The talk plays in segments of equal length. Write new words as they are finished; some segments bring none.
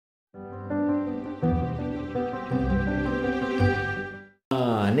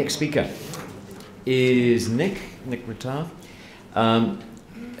Our next speaker is Nick Ritar.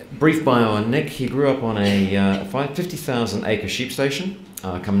 Brief bio on Nick. He grew up on a 50,000 acre sheep station,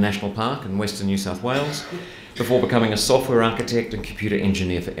 Come National Park in western New South Wales, before becoming a software architect and computer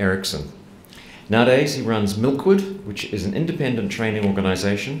engineer for Ericsson. Nowadays he runs Milkwood, which is an independent training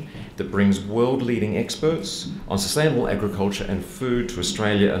organisation that brings world-leading experts on sustainable agriculture and food to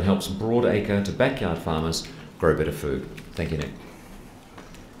Australia and helps broadacre to backyard farmers grow better food. Thank you, Nick.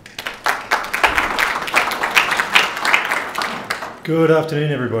 Good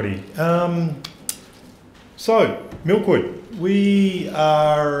afternoon, everybody. So, Milkwood, we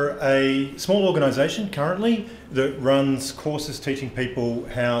are a small organisation currently that runs courses teaching people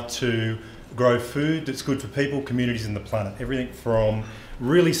how to grow food that's good for people, communities and the planet. Everything from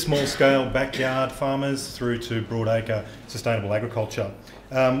really small scale backyard farmers through to broadacre sustainable agriculture.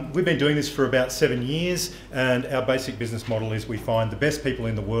 We've been doing this for about 7 years, and our basic business model is we find the best people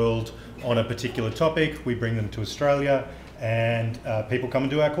in the world on a particular topic, we bring them to Australia, and people come and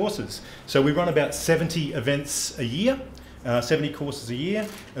do our courses. So we run about 70 events a year, 70 courses a year.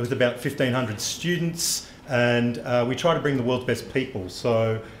 It was about 1,500 students, and we try to bring the world's best people.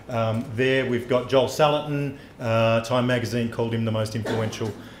 So there we've got Joel Salatin. Time magazine called him the most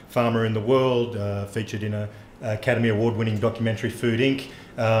influential farmer in the world, featured in a Academy Award-winning documentary, Food Inc.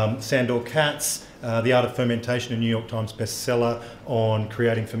 Sandor Katz, The Art of Fermentation, a New York Times bestseller on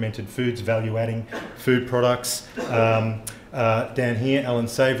creating fermented foods, value-adding food products. Down here, Alan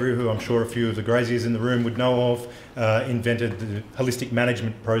Savory, who I'm sure a few of the graziers in the room would know of, invented the holistic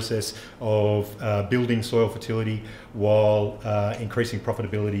management process of building soil fertility while increasing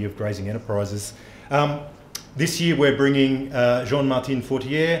profitability of grazing enterprises. This year we're bringing Jean-Martin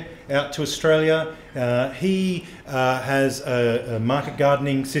Fortier out to Australia. He has a market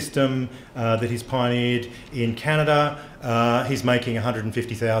gardening system that he's pioneered in Canada. He's making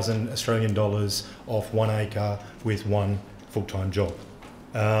 150,000 Australian dollars off 1 acre with one full-time job.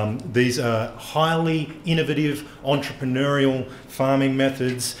 These are highly innovative entrepreneurial farming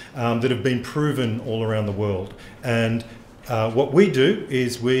methods that have been proven all around the world. And what we do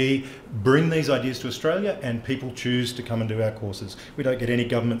is we bring these ideas to Australia and people choose to come and do our courses. We don't get any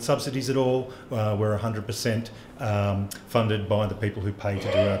government subsidies at all. We're 100% funded by the people who pay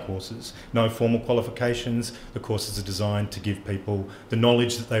to do our courses. No formal qualifications. The courses are designed to give people the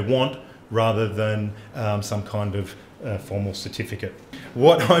knowledge that they want rather than some kind of formal certificate.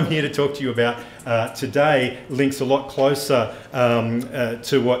 What I'm here to talk to you about today links a lot closer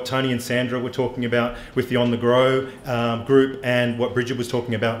to what Tony and Sandra were talking about with the On The Grow group and what Bridget was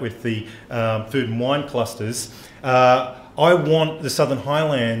talking about with the food and wine clusters. I want the Southern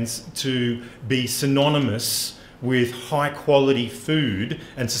Highlands to be synonymous with high quality food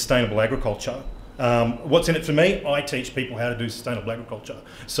and sustainable agriculture. What's in it for me? I teach people how to do sustainable agriculture.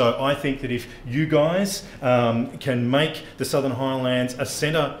 So I think that if you guys can make the Southern Highlands a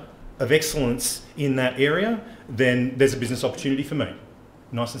centre of excellence in that area, then there's a business opportunity for me.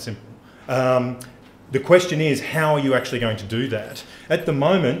 Nice and simple. The question is, how are you actually going to do that? At the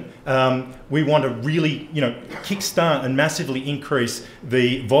moment, we want to really, kickstart and massively increase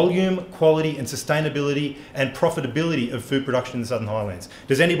the volume, quality and sustainability and profitability of food production in the Southern Highlands.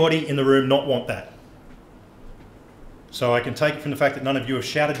 Does anybody in the room not want that? So I can take it from the fact that none of you have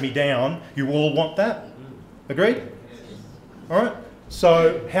shouted me down, you all want that? Agreed? All right.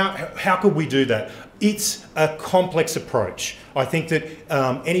 So how could we do that? It's a complex approach. I think that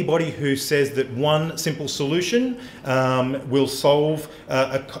anybody who says that one simple solution will solve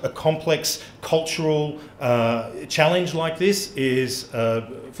a complex cultural challenge like this is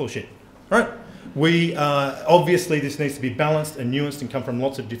full of shit. All right. Obviously this needs to be balanced and nuanced and come from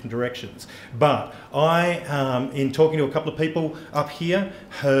lots of different directions. But I, in talking to a couple of people up here,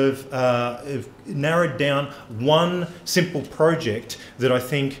 have narrowed down one simple project that I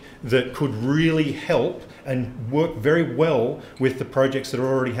think that could really help and work very well with the projects that are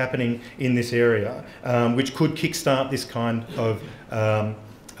already happening in this area, which could kickstart this kind of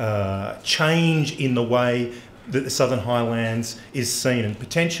change in the way that the Southern Highlands is seen, and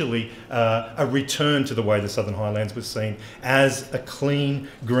potentially a return to the way the Southern Highlands was seen as a clean,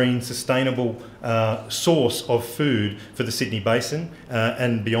 green, sustainable source of food for the Sydney Basin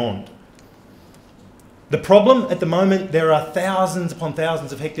and beyond. The problem at the moment, there are thousands upon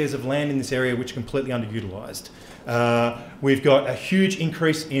thousands of hectares of land in this area which are completely underutilised. We've got a huge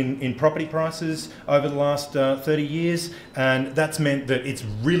increase in property prices over the last 30 years, and that's meant that it's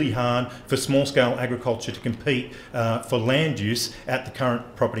really hard for small-scale agriculture to compete for land use at the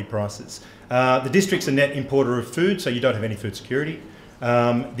current property prices. The district's a net importer of food, so you don't have any food security.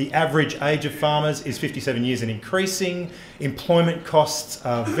 The average age of farmers is 57 years and increasing. Employment costs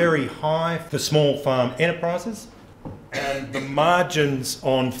are very high for small farm enterprises. And the margins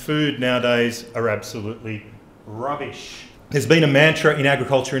on food nowadays are absolutely rubbish. There's been a mantra in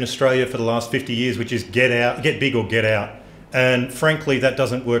agriculture in Australia for the last 50 years, which is get big or get out. And frankly, that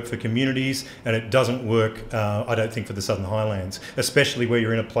doesn't work for communities, and it doesn't work, I don't think, for the Southern Highlands, especially where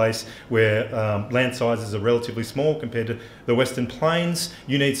you're in a place where land sizes are relatively small compared to the Western Plains.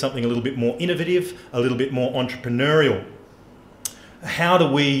 You need something a little bit more innovative, a little bit more entrepreneurial. How do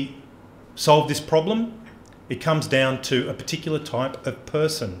we solve this problem? It comes down to a particular type of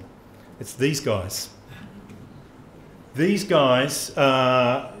person. It's these guys. These guys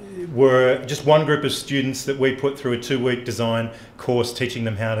were just one group of students that we put through a 2-week design course teaching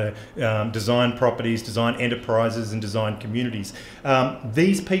them how to design properties, design enterprises and design communities.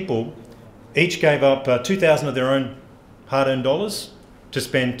 These people each gave up 2,000 of their own hard-earned dollars to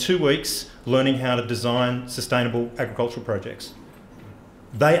spend 2 weeks learning how to design sustainable agricultural projects.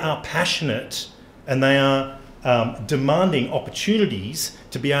 They are passionate and they are demanding opportunities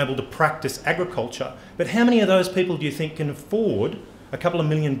to be able to practice agriculture. But how many of those people do you think can afford a couple of $1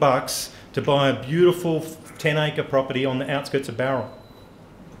 million to buy a beautiful 10-acre property on the outskirts of Bowral?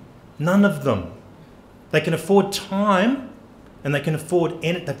 None of them. They can afford time and they can afford,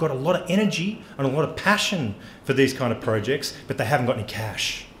 they've got a lot of energy and a lot of passion for these kind of projects, but they haven't got any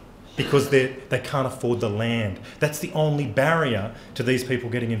cash because they can't afford the land. That's the only barrier to these people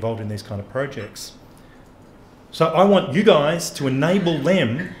getting involved in these kind of projects. So I want you guys to enable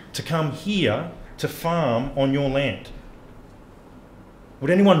them to come here to farm on your land.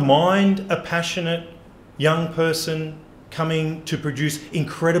 Would anyone mind a passionate young person coming to produce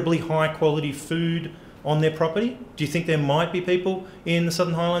incredibly high quality food on their property? Do you think there might be people in the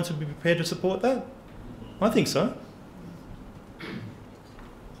Southern Highlands who would be prepared to support that? I think so.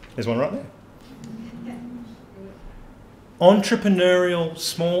 There's one right there. Entrepreneurial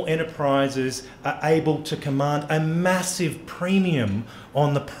small enterprises are able to command a massive premium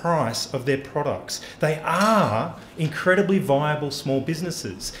on the price of their products. They are incredibly viable small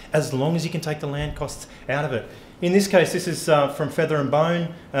businesses as long as you can take the land costs out of it. In this case, this is from Feather and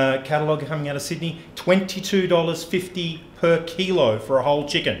Bone catalogue coming out of Sydney, $22.50 per kilo for a whole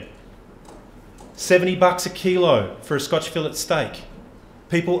chicken. $70 a kilo for a Scotch fillet steak.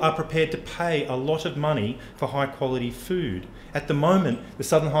 People are prepared to pay a lot of money for high quality food. At the moment, the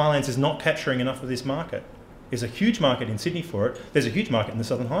Southern Highlands is not capturing enough of this market. There's a huge market in Sydney for it. There's a huge market in the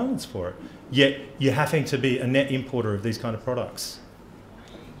Southern Highlands for it. Yet you're having to be a net importer of these kind of products.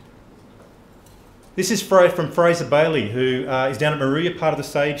 This is from Fraser Bailey, who is down at Moruya, part of the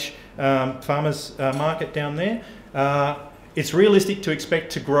Sage Farmers Market down there. It's realistic to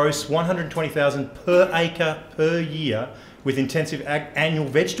expect to gross $120,000 per acre per year with intensive annual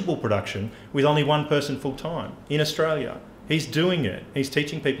vegetable production with only one person full-time in Australia. He's doing it. He's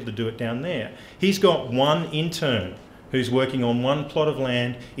teaching people to do it down there. He's got one intern who's working on one plot of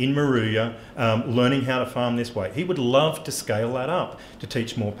land in Moruya, learning how to farm this way. He would love to scale that up to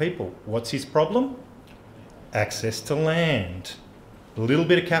teach more people. What's his problem? Access to land. A little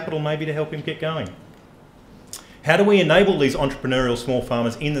bit of capital maybe to help him get going. How do we enable these entrepreneurial small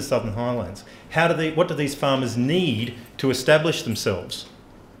farmers in the Southern Highlands? What do these farmers need to establish themselves?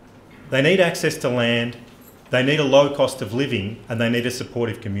 They need access to land, they need a low cost of living, and they need a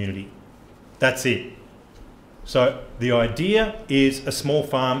supportive community. That's it. So the idea is a small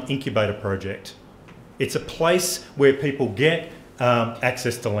farm incubator project. It's a place where people get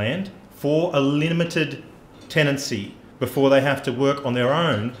access to land for a limited tenancy before they have to work on their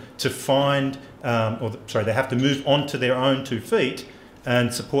own to find, they have to move onto their own 2 feet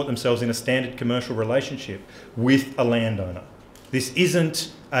and support themselves in a standard commercial relationship with a landowner. This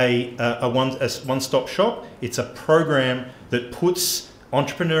isn't a one-stop shop. It's a program that puts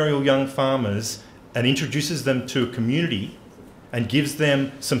entrepreneurial young farmers and introduces them to a community and gives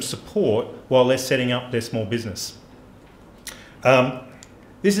them some support while they're setting up their small business.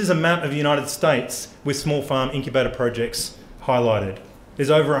 This is a map of the United States with small farm incubator projects highlighted. There's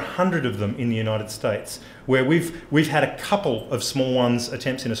over 100 of them in the United States, where we've had a couple of small ones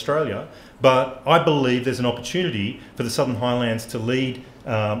attempts in Australia, but I believe there's an opportunity for the Southern Highlands to lead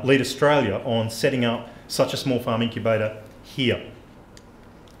Australia on setting up such a small farm incubator here.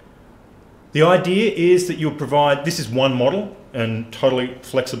 The idea is that you'll provide, this is one model and totally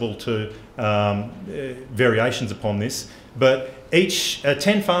flexible to variations upon this, but each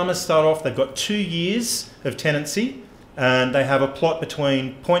 10 farmers start off, they've got 2 years of tenancy, and they have a plot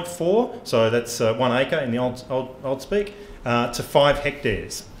between 0.4, so that's 1 acre in the old speak, to 5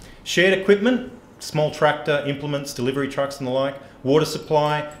 hectares. Shared equipment, small tractor, implements, delivery trucks and the like, water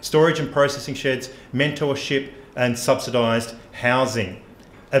supply, storage and processing sheds, mentorship and subsidised housing.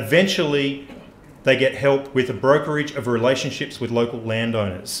 Eventually, they get help with the brokerage of relationships with local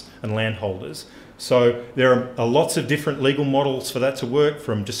landowners and landholders. So there are lots of different legal models for that to work,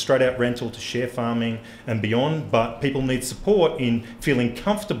 from just straight out rental to share farming and beyond, but people need support in feeling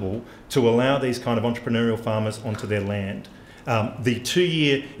comfortable to allow these kind of entrepreneurial farmers onto their land. The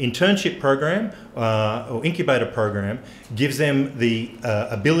 2-year internship program or incubator program gives them the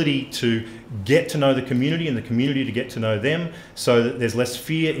ability to get to know the community and the community to get to know them, so that there's less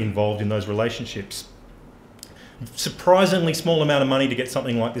fear involved in those relationships. Surprisingly small amount of money to get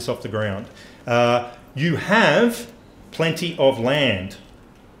something like this off the ground. You have plenty of land,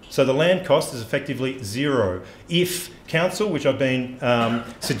 so the land cost is effectively zero. If council, which I've been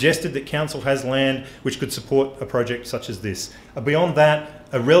suggested that council has land which could support a project such as this. Beyond that,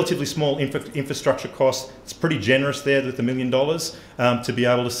 a relatively small infrastructure cost. It's pretty generous there with $1 million to be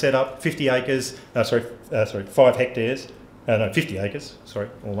able to set up 50 acres, 5 hectares, no, 50 acres, sorry,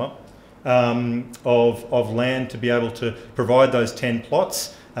 all up, of land to be able to provide those 10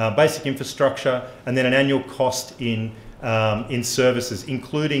 plots, basic infrastructure, and then an annual cost in services,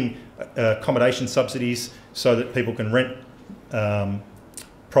 including accommodation subsidies, so that people can rent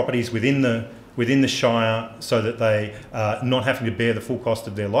properties within the Shire, so that they are not having to bear the full cost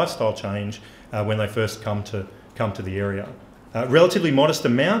of their lifestyle change when they first come to the area. Relatively modest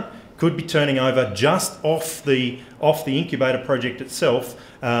amount, could be turning over just off the incubator project itself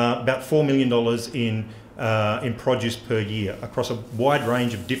about $4 million in produce per year across a wide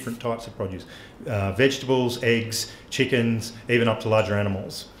range of different types of produce, vegetables, eggs, chickens, even up to larger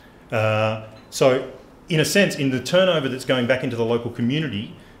animals. So in a sense, in the turnover that's going back into the local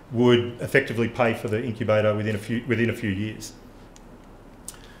community would effectively pay for the incubator within a few years.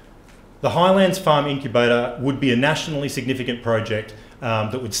 The Highlands Farm Incubator would be a nationally significant project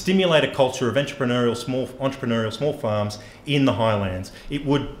that would stimulate a culture of entrepreneurial small farms in the Highlands. It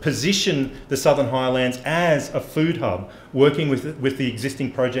would position the Southern Highlands as a food hub, working with the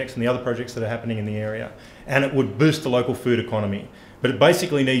existing projects and the other projects that are happening in the area. And it would boost the local food economy. But it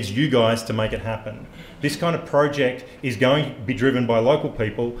basically needs you guys to make it happen. This kind of project is going to be driven by local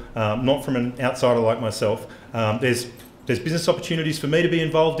people, not from an outsider like myself. There's business opportunities for me to be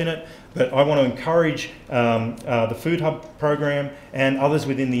involved in it, but I want to encourage the Food Hub program and others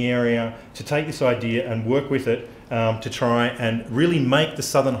within the area to take this idea and work with it to try and really make the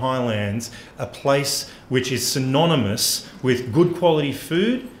Southern Highlands a place which is synonymous with good quality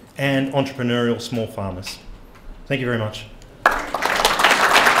food and entrepreneurial small farmers. Thank you very much.